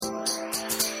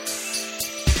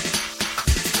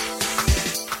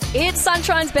It's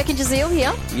Sunshine's Beck and Jazeel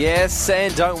here. Yes,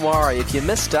 and don't worry, if you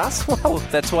missed us, well,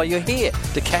 that's why you're here,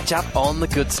 to catch up on the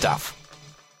good stuff.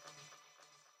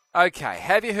 Okay,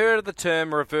 have you heard of the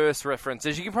term reverse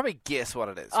references? You can probably guess what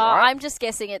it is, right? I'm just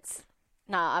guessing it's...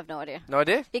 Nah, I have no idea. No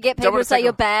idea? You get people to say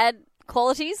your bad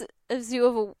qualities as you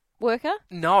of a worker?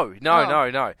 No.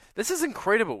 This is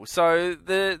incredible. So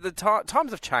the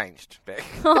times have changed, Beck.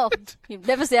 Oh, you've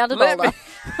never sounded older.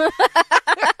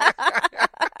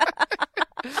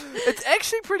 It's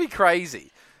actually pretty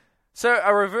crazy. So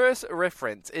a reverse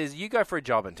reference is you go for a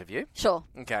job interview. Sure.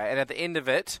 Okay, and at the end of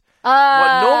it,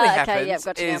 what normally happens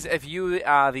is now. if you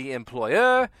are the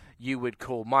employer, you would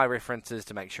call my references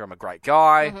to make sure I'm a great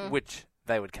guy, which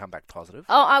they would come back positive.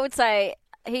 Oh, I would say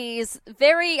he's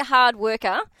very hard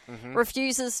worker,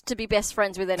 refuses to be best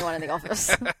friends with anyone in the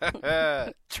office.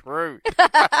 True.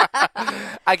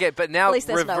 Okay, but now At least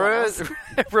there's no one else.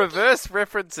 reverse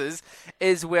references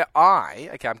is where I'm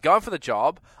going for the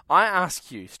job. I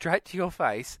ask you straight to your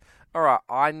face, all right,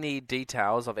 I need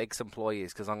details of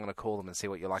ex-employees because I'm going to call them and see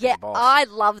what you're like as a boss. I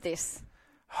love this.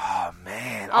 Oh,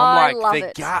 man. I I'm love like, the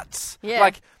it. guts. Yeah.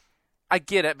 Like, I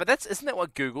get it, but isn't that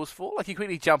what Google's for? Like, you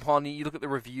quickly jump on, you look at the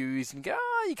reviews and go,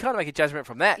 you kind of make a judgment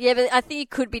from that. Yeah, but I think it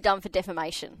could be done for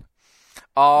defamation.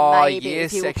 Oh, Maybe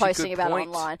yes, if you were actually, posting good about point.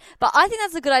 it online. But I think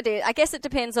that's a good idea. I guess it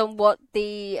depends on what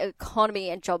the economy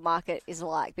and job market is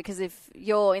like. Because if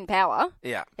you're in power,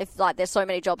 Yeah. if like there's so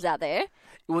many jobs out there,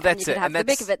 Well, and that's you can it. have And the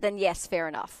that's, pick of it, then yes, fair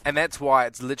enough. and that's why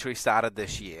it's literally started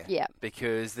this year. Yeah.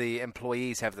 Because the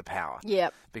employees have the power. Yeah.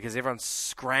 Because everyone's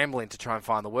scrambling to try and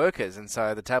find the workers. And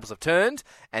so the tables have turned,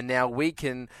 and now we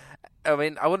can, I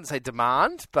mean, I wouldn't say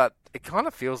demand, but it kind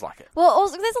of feels like it. Well,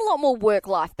 also, there's a lot more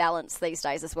work-life balance these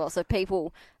days as well. So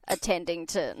people are tending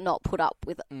to not put up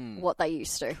with what they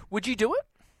used to. Would you do it?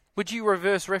 Would you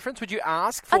reverse reference? Would you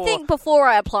ask for... I think before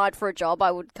I applied for a job,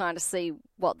 I would kind of see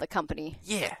what the company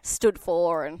stood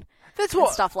for and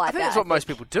stuff like I think that. that's what most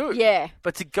people do. Yeah.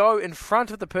 But to go in front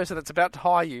of the person that's about to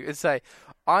hire you and say,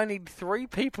 I need 3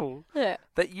 people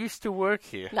that used to work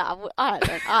here. No, I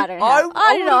don't know. I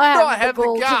I do not would not have the have the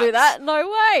gall to do guts. that. No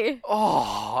way.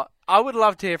 Oh, I would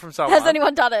love to hear from someone. Has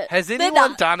anyone done it? Has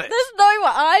anyone done it? There's no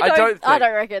one. I don't think.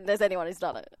 reckon there's anyone who's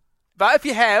done it. But if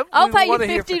you have, I'll we pay you want to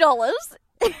hear from- $50.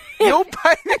 You'll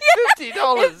pay me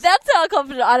 $50. If that's how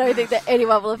confident, I don't think that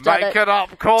anyone will have done Make it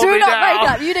up. Call Do me not now. make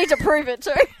up. You need to prove it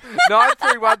too.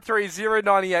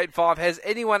 93130985. Has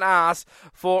anyone asked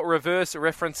for reverse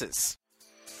references?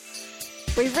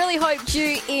 We really hoped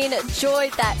you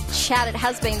enjoyed that chat. It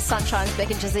has been Sunshine's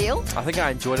Beck and Jazeel. I think I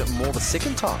enjoyed it more the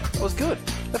second time. It was good.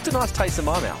 Left a nice taste in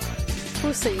my mouth.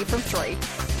 We'll see you from 3.